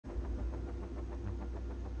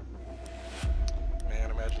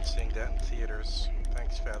seeing that in theaters.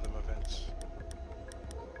 Thanks, Fathom Events.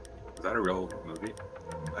 Is that a real movie?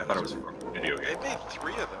 I thought it was a video game. They made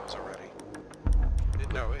 3 of those already.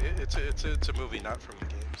 It's a movie, not from the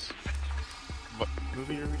games. What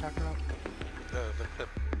movie are we talking about? The clip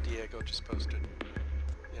Diego just posted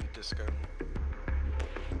in Disco.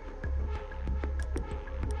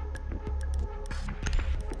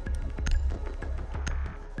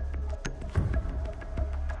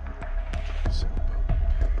 So,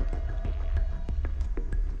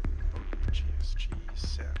 GSG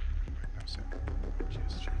set. No, set.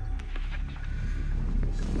 GSG.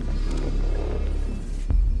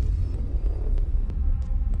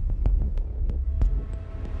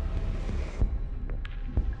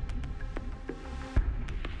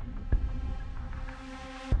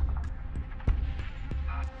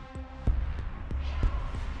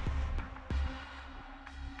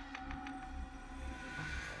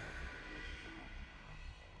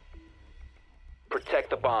 Protect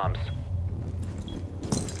the bombs.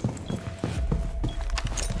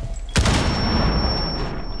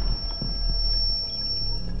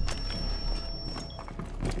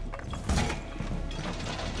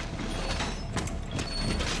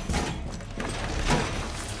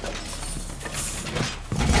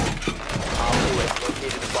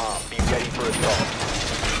 Located the bomb. Be ready for assault.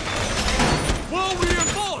 Wall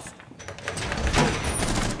reinforced!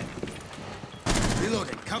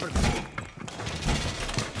 Reloading, cover me.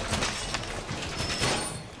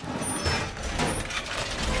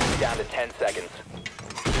 Down to 10 seconds.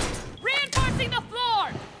 Reinforcing the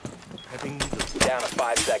floor! Down to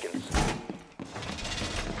 5 seconds.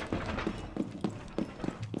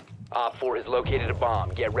 Op 4 has located a bomb.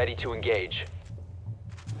 Get ready to engage.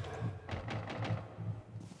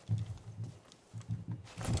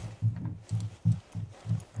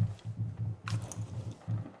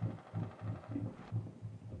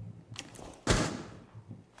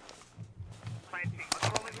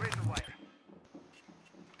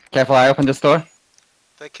 Careful, I opened this door.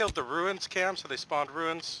 They killed the ruins cam, so they spawned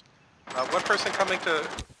ruins. One person coming to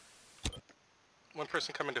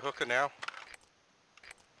hookah now.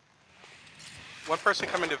 One person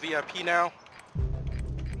coming to VIP now.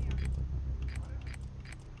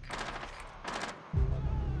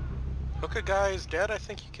 Hookah guy is dead, I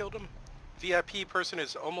think you killed him. VIP person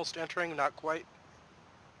is almost entering, not quite.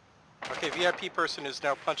 Okay, VIP person is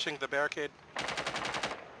now punching the barricade.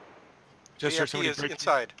 Just VIP somebody is break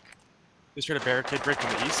inside. Just heard a barricade break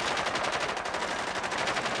on the east.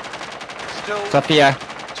 Still Sophia.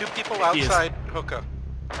 2 people outside hookah.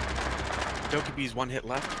 Dokebee's 1 hit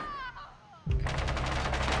left.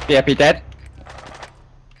 VIP dead.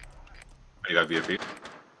 You got VIP?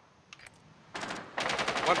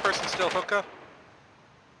 1 person still hookah.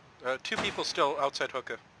 2 people still outside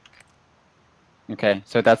hookah. Okay,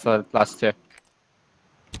 so that's the last 2.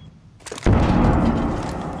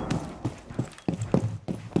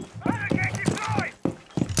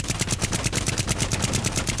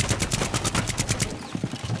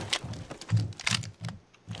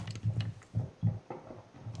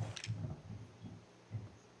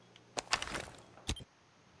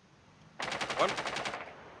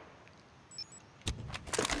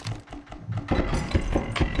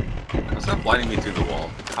 How's that blinding me through the wall?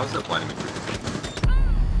 How's that blinding me through the wall?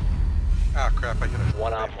 Ah, crap, I hit it.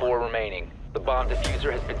 1 op 4 remaining. The bomb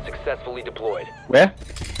diffuser has been successfully deployed. Where?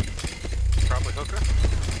 Probably hookah.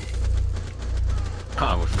 Oh,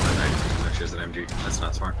 I wish it was a knife. Actually, it's an MG. That's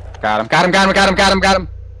not smart. Got him, got him, got him, got him, got him, got him!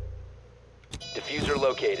 Diffuser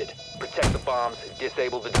located. Protect the bombs.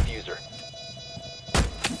 Disable the diffuser.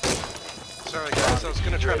 Sorry guys, I was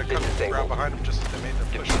gonna try to come around behind him just as they made the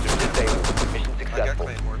push. Diffuser disabled. Mission I got successful.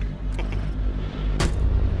 claymored.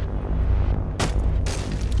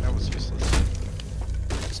 That was useless.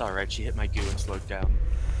 It's alright, she hit my goo and slowed down.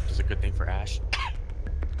 Which is a good thing for Ash.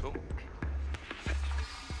 Cool.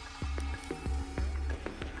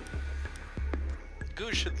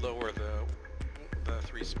 Goo should lower the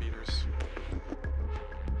 3 speeders.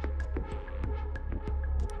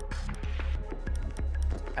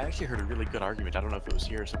 I actually heard a really good argument, I don't know if it was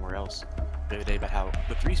here or somewhere else, the other day about how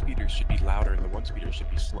the 3 speeders should be louder and the 1 speeder should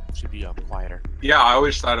be quieter. Yeah, I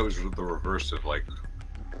always thought it was the reverse of like.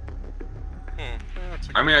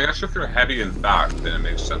 I mean, I guess if you're heavy and fat, then it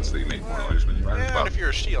makes sense that you make more noise when you run. And if you're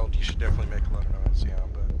a shield, you should definitely make a lot of noise, yeah,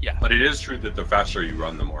 but... Yeah. But it is true that the faster you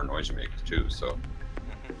run, the more noise you make too, so...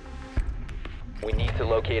 We need to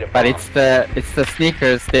locate a bomb. But it's the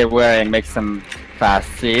sneakers they're wearing makes them fast,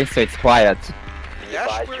 see? So it's quiet. Be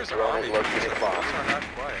advised your drone has located a bomb. are not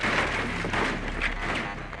quiet.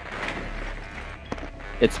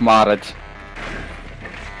 It's modded.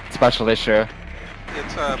 Special issue.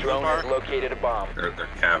 It's Blue Drone Bar, has located a bomb. They're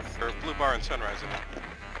Cav. or Blue Bar and Sunrise. I mean.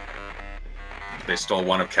 They stole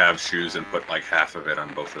one of Cav's shoes and put like half of it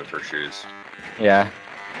on both of her shoes. Yeah.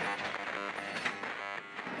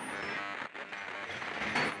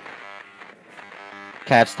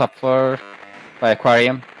 Cav's top floor by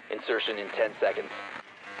aquarium. Insertion in 10 seconds.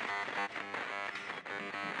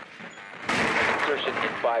 Insertion in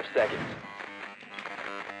 5 seconds.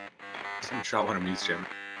 Someone shot one of me's, Jim.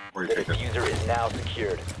 Where The you take it? diffuser is now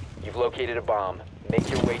secured. You've located a bomb. Make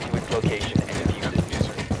your way to its location and defuse it.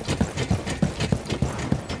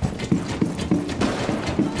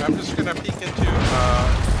 I'm just gonna peek into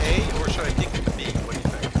A, or should I peek into B? What do you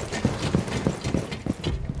think?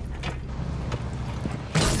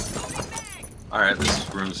 Alright, this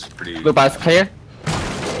room's pretty... Blue bar's clear.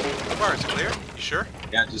 Blue Bar is clear. You sure?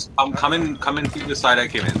 Yeah, just come in through the side I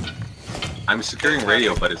came in. I'm securing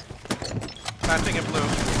radio, but it's... Planting in blue.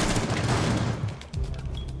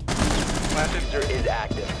 Planted. Diffuser is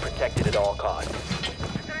active. Protected at all costs.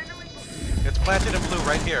 It's planted in blue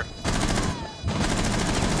right here.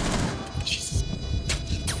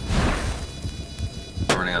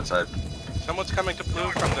 running outside. Someone's coming to blue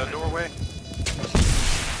from the doorway.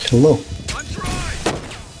 Hello.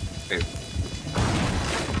 Hey.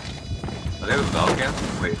 Are they with Valve again?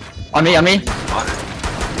 Wait. On me, on me. Spotted.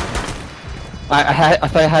 I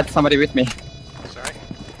thought I had somebody with me. Sorry.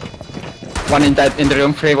 One in the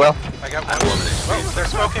room, free will. I got I one. love it. Oh, they're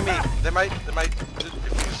smoking me. They might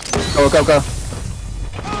defuse. Go, go, go.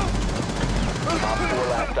 Op 4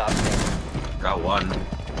 last stop standing. Got one.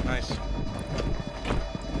 Nice.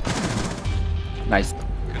 Nice.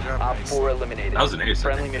 Good job. Op 4 eliminated. That was an ace, I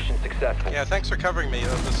Friendly think. mission successful. Yeah, thanks for covering me.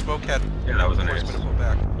 The smoke had Yeah, that was an forced ace. me to pull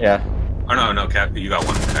back. Yeah. Oh no, no, Cap, you got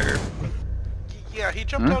one dagger. Yeah, he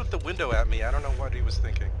jumped out the window at me. I don't know what he was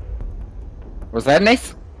thinking. Was that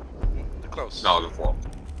nice? Close. No, the wall.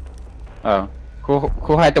 Oh.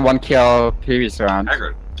 Who had the one kill previous round?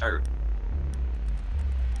 Dagger, dagger.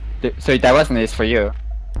 So that wasn't nice for you.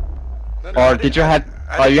 No, Or I did didn't- you had?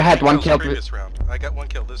 I Oh, didn't you get had any one kills kill. previous round. I got one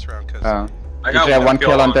kill this round because. Oh. I Did you have one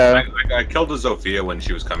kill on the? I killed the Zofia when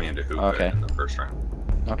she was coming into hookah Okay. in the first round.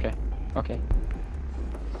 Okay. Okay.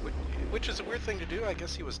 Which is a weird thing to do. I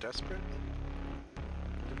guess he was desperate.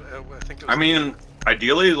 I think. It was I mean,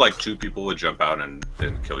 ideally, like 2 people would jump out and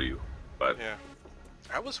then kill you, but Yeah.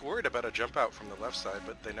 I was worried about a jump out from the left side,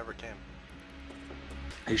 but they never came.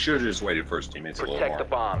 he should have just waited for his teammates a little Protect the more.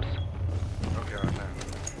 bombs. Oh god, no.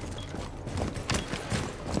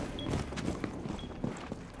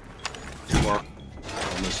 Two more.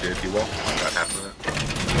 On this VIP wall. Got half of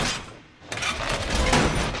it.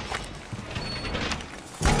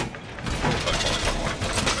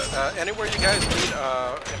 Anywhere you guys need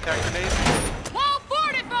impact grenade? Wall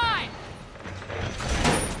fortified!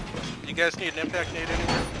 You guys need an impact grenade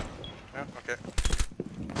anywhere? No? Okay.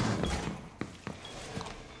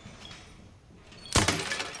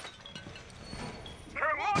 They're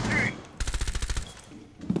launching!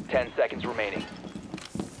 10 seconds remaining.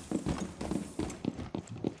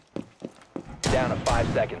 Down to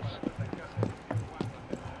 5 seconds.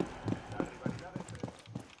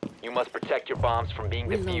 You must protect your bombs from being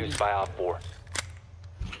defused by Op 4.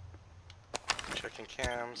 Checking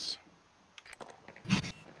cams.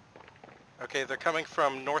 Okay, they're coming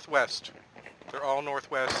from northwest. They're all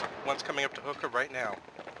northwest. One's coming up to hookah right now.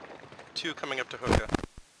 2 coming up to hookah.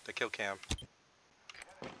 The kill cam.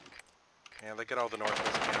 Yeah, they get all the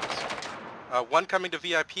northwest cams. 1 coming to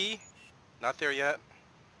VIP. Not there yet.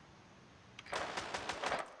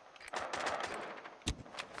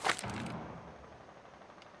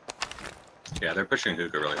 Yeah, they're pushing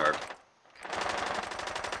hookah really hard.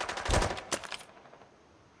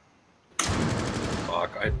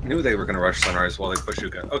 Fuck, I knew they were gonna rush Sunrise while they push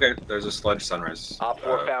hookah. Okay, there's a sludge Sunrise. Op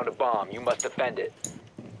 4 found a bomb. You must defend it.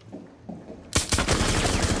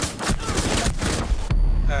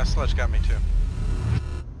 Sludge got me too.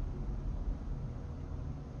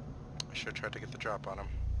 I should have tried to get the drop on him.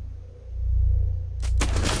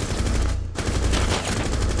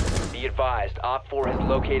 Be advised, Op 4 has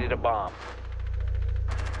located a bomb.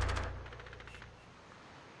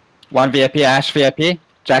 One VIP, Ash VIP,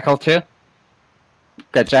 Jackal 2.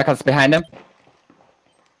 Got Jackals behind him.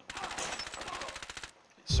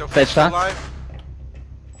 Sophie's Fetch that. alive.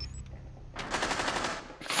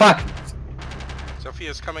 Fuck.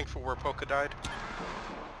 Sophia's coming for where Polka died.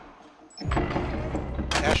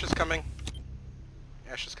 Ash is coming.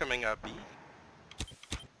 Ash is coming B.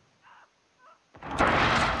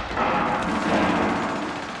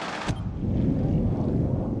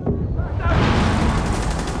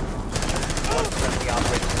 One friendly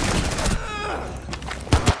operator.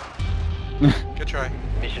 Good try.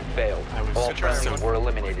 Mission failed. I was All Good try, friendlies everyone. were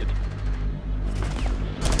eliminated.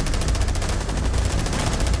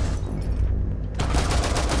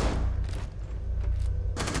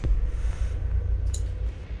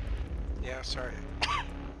 Yeah, sorry.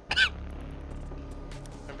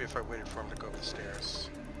 Maybe if I waited for him to go up the stairs.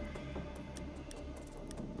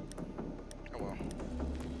 Oh well.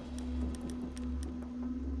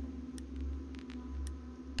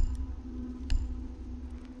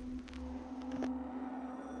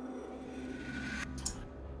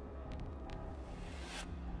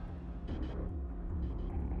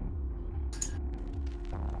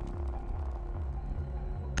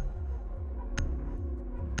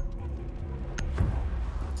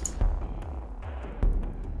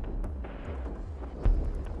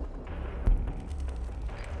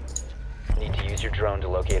 Need to use your drone to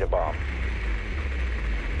locate a bomb.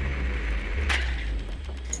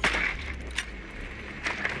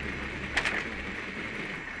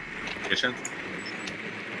 Kitchen.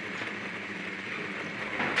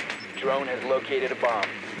 Drone has located a bomb.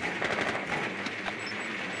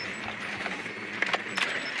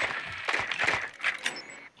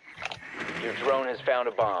 Your drone has found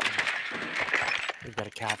a bomb. We've got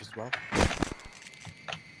a calf as well.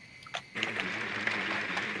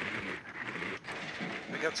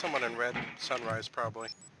 I got someone in red. Sunrise, probably.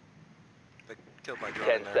 They killed my drone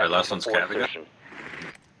 10 in there. seconds last one's before Cav again. insertion.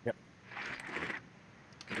 Yep.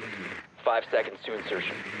 5 seconds to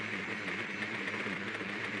insertion.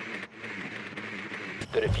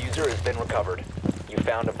 The diffuser has been recovered. You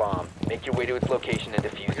found a bomb. Make your way to its location and I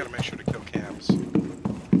defuse gotta it. make sure to kill cams.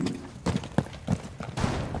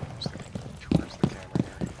 Where's the camera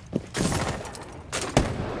here?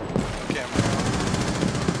 Camera.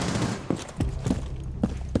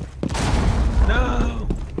 No!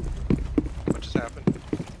 What just happened?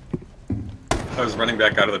 I was running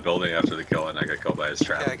back out of the building after the kill and I got killed by his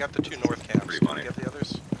trap. Yeah, I got the 2 north cams. Pretty Did funny. you get the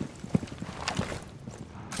others?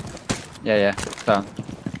 Yeah. So,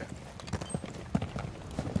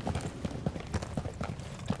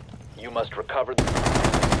 You must recover the...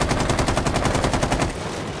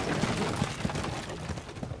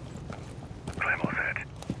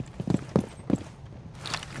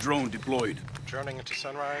 Drone deployed. Droning into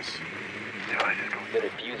Sunrise. The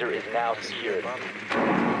diffuser is now I see secured. your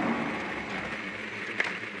bottom.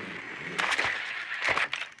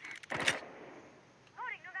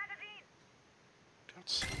 Don't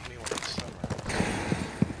see anyone in Sunrise.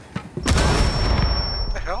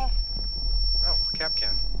 What the hell? Oh, cap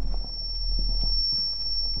can.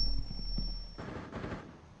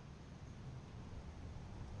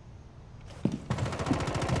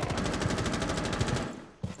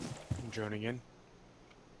 I'm droning in.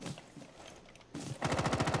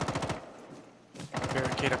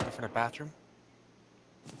 Barricade up in front of bathroom.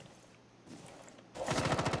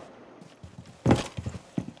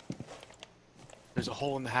 There's a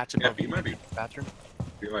hole in the hatch Yeah, above you might be. the bathroom.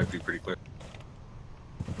 You might be pretty clear.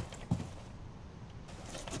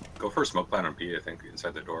 Go for a smoke plant on B, I think,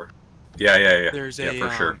 inside the door. Yeah. There's yeah, a for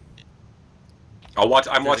sure. I'm there's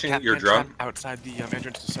a watching cap your can drone. trap outside the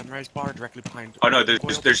entrance to Sunrise Bar, directly behind. Oh no, oil.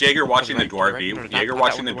 there's Jaeger watching the Right, door. right, B. no, no, Jaeger not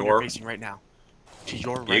watching that the one, you're door. facing right now. To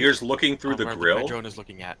your right. Jaeger's looking through the where grill. My drone is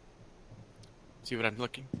looking at. See what I'm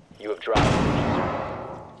looking? You have dropped the diffuser.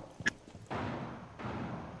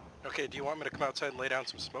 Okay, do you want me to come outside and lay down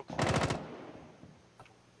some smoke?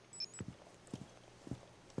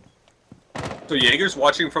 So Jaeger's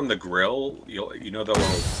watching from the grill. You know the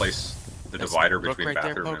little place, the That's divider Rook between right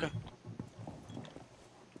there, bathroom Poca. and.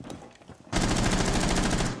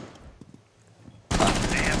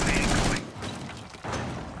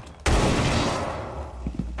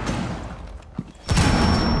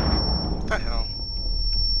 What the hell?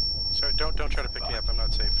 Sorry, don't try to pick me up. I'm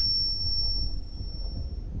not safe.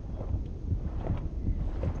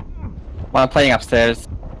 one playing upstairs.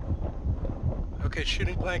 Okay,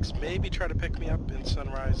 shooting blanks. Maybe try to pick me up in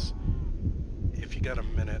Sunrise. If you got a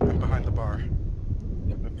minute, I'm behind the bar.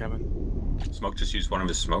 Yep, I'm coming. Smoke just used one of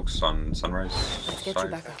his smokes on Sunrise. Let's get you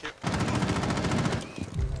side. back Thank you.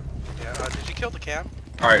 Yeah, did you kill the cam?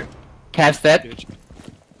 All right. Cav's dead. Good.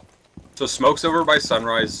 So smoke's over by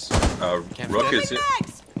Sunrise. Can't Rook fit.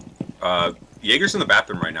 is. Jaeger's in the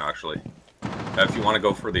bathroom right now, actually. If you want to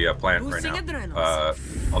go for the plant right Boosting now. adrenals.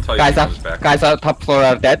 I'll tell you Guys when he up. comes back. Guys up top floor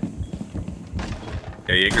are dead.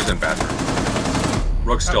 Yeah, Jaeger's in bathroom.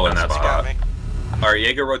 Rook's still in that Got spot. me. Alright,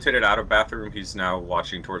 Jaeger rotated out of bathroom. He's now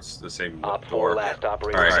watching towards the same Op 4 door. last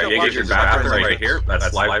operator. Alright, Still Jaeger's watching in the bathroom bathroom right here.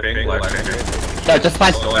 That's live ping, live ping. No, just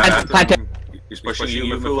plant Still in him. bathroom. He's pushing you,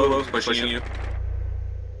 Mufulu. He's pushing you.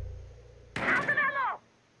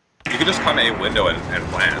 You can just come A window and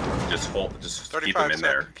plant. Just keep him 35 in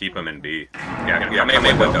there. sec. Keep him in B. Yeah, come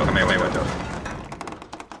A window. Come A window.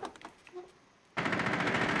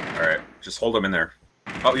 All right, just hold him in there.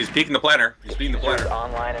 Oh, he's peeking the planter. He's peeking the Diffuser planter.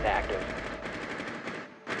 online and active.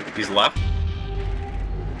 He's left.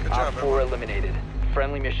 Good Op job, 4 everyone. eliminated.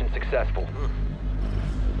 Friendly mission successful.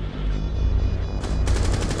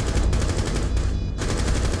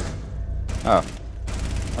 Oh.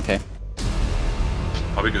 Okay.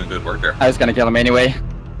 Probably doing good work there. I was gonna kill him anyway.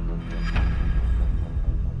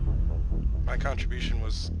 My contribution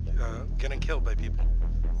was getting killed by people.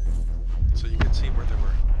 So you could see where they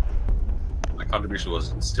were. My contribution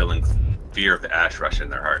was instilling fear of the Ash Rush in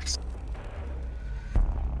their hearts.